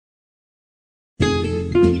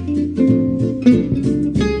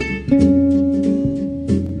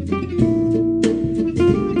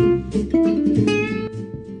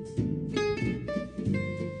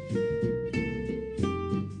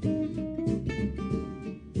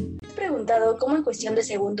preguntado cómo en cuestión de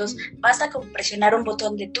segundos basta con presionar un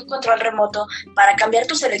botón de tu control remoto para cambiar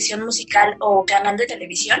tu selección musical o canal de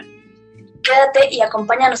televisión? Quédate y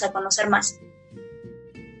acompáñanos a conocer más.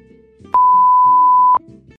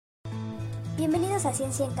 Bienvenidos a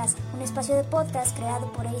Ciencia en Casa, un espacio de podcast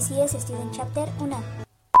creado por ACS Student Chapter UNAM.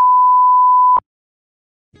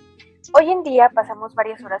 Hoy en día pasamos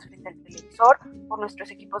varias horas frente al televisor o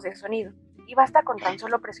nuestros equipos de sonido y basta con tan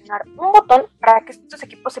solo presionar un botón para que estos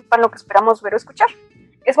equipos sepan lo que esperamos ver o escuchar.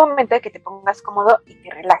 Es momento de que te pongas cómodo y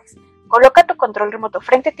te relajes. Coloca tu control remoto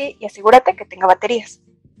frente a ti y asegúrate que tenga baterías.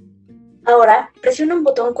 Ahora, presiona un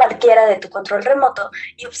botón cualquiera de tu control remoto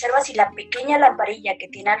y observa si la pequeña lamparilla que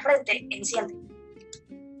tiene al frente enciende.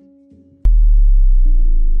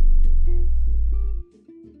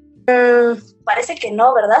 Parece que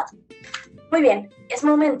no, ¿verdad? Muy bien, es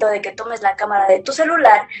momento de que tomes la cámara de tu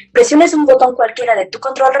celular, presiones un botón cualquiera de tu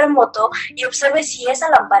control remoto y observes si esa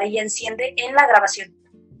lamparilla enciende en la grabación.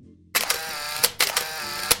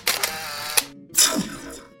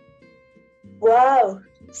 ¡Wow!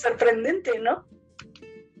 Sorprendente, ¿no?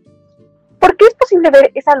 ¿Por qué es posible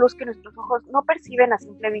ver esa luz que nuestros ojos no perciben a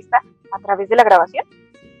simple vista a través de la grabación?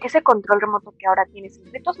 Ese control remoto que ahora tienes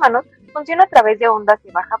entre tus manos funciona a través de ondas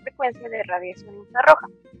de baja frecuencia de radiación infrarroja,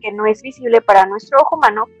 que no es visible para nuestro ojo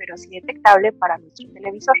humano, pero sí detectable para nuestro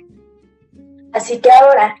televisor. Así que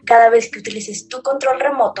ahora, cada vez que utilices tu control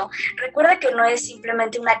remoto, recuerda que no es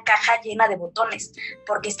simplemente una caja llena de botones,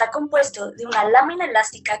 porque está compuesto de una lámina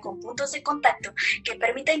elástica con puntos de contacto que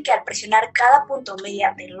permiten que al presionar cada punto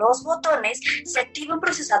mediante los botones se active un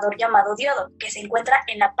procesador llamado diodo que se encuentra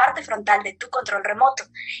en la parte frontal de tu control remoto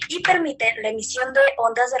y permite la emisión de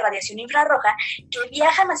ondas de radiación infrarroja que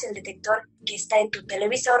viajan hacia el detector que está en tu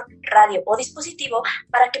televisor, radio o dispositivo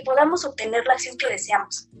para que podamos obtener la acción que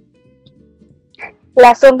deseamos.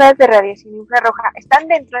 Las ondas de radiación infrarroja están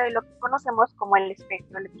dentro de lo que conocemos como el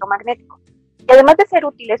espectro electromagnético, y además de ser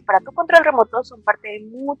útiles para tu control remoto, son parte de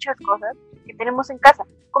muchas cosas que tenemos en casa,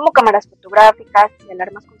 como cámaras fotográficas y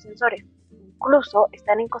alarmas con sensores. Incluso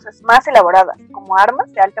están en cosas más elaboradas, como armas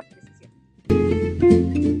de alta precisión.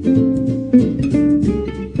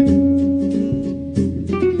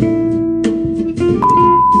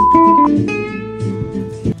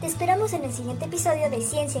 Te esperamos en el siguiente episodio de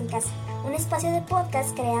Ciencia en Casa, un espacio de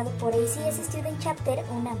podcast creado por ACS Student Chapter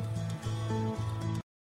UNAM.